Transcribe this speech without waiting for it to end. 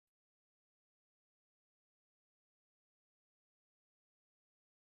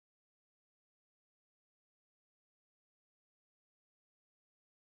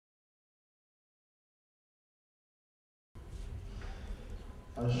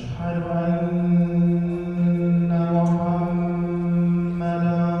أشهد أن محمدا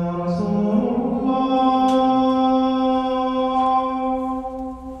رسول الله.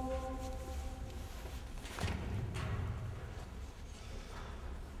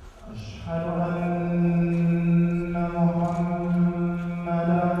 أشهد أن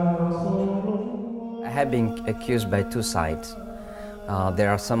محمدا رسول الله. I have been accused by two sides. There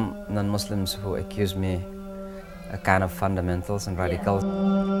are some non-Muslims who accuse me a kind of fundamentals and radicals.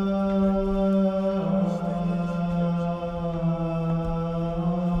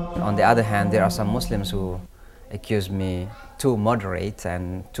 On the other hand, there are some Muslims who accuse me too moderate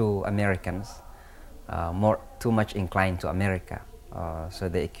and too Americans, too much inclined to America. So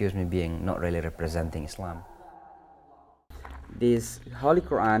they accuse me being not really representing Islam. This Holy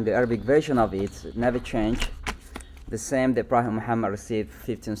Quran, the Arabic version of it, never changed. The same that Prophet Muhammad received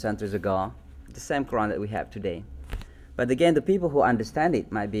 15 centuries ago, the same Quran that we have today. But again, the people who understand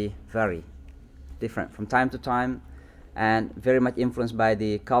it might be very different from time to time and very much influenced by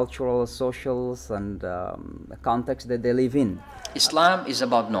the cultural, socials, and context that they live in. Islam is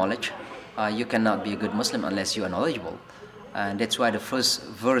about knowledge. You cannot be a good Muslim unless you are knowledgeable. And that's why the first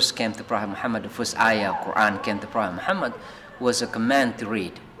verse came to Prophet Muhammad, the first ayah of Quran came to Prophet Muhammad, was a command to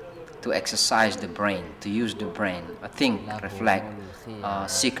read, to exercise the brain, to use the brain, think, reflect,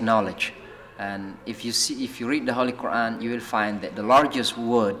 seek knowledge. And if you read the Holy Quran, you will find that the largest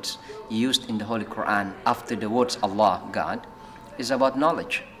words used in the Holy Quran after the words Allah, God, is about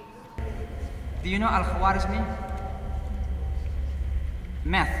knowledge. Do you know Al-Khwarizmi?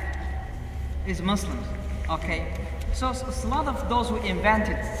 Math is Muslims, okay? So a lot of those who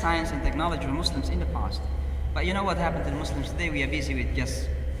invented science and technology were Muslims in the past. But you know what happened to the Muslims today? We are busy with just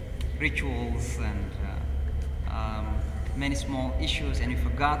rituals and many small issues, and we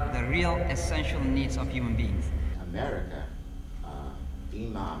forgot the real essential needs of human beings. America,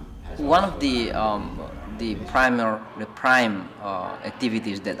 imam has one of the prime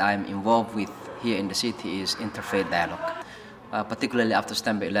activities that I'm involved with here in the city is interfaith dialogue. Particularly after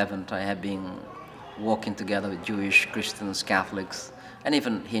September 11th, I have been working together with Jewish, Christians, Catholics, and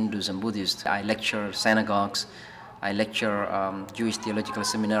even Hindus and Buddhists. I lecture synagogues, I lecture Jewish Theological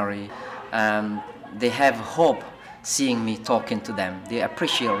Seminary, and they have hope seeing me talking to them. They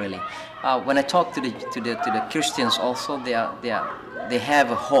appreciate really. When I talk to the Christians also, they have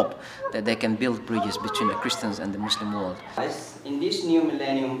a hope that they can build bridges between the Christians and the Muslim world. In this new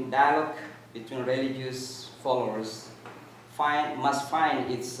millennium, dialogue between religious followers must find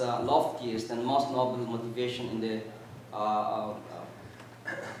its loftiest and most noble motivation in the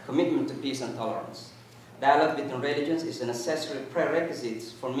commitment to peace and tolerance. Dialogue between religions is a necessary prerequisite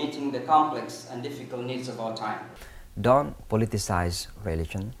for meeting the complex and difficult needs of our time. Don't politicize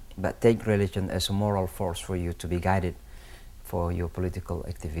religion, but take religion as a moral force for you to be guided for your political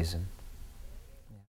activism.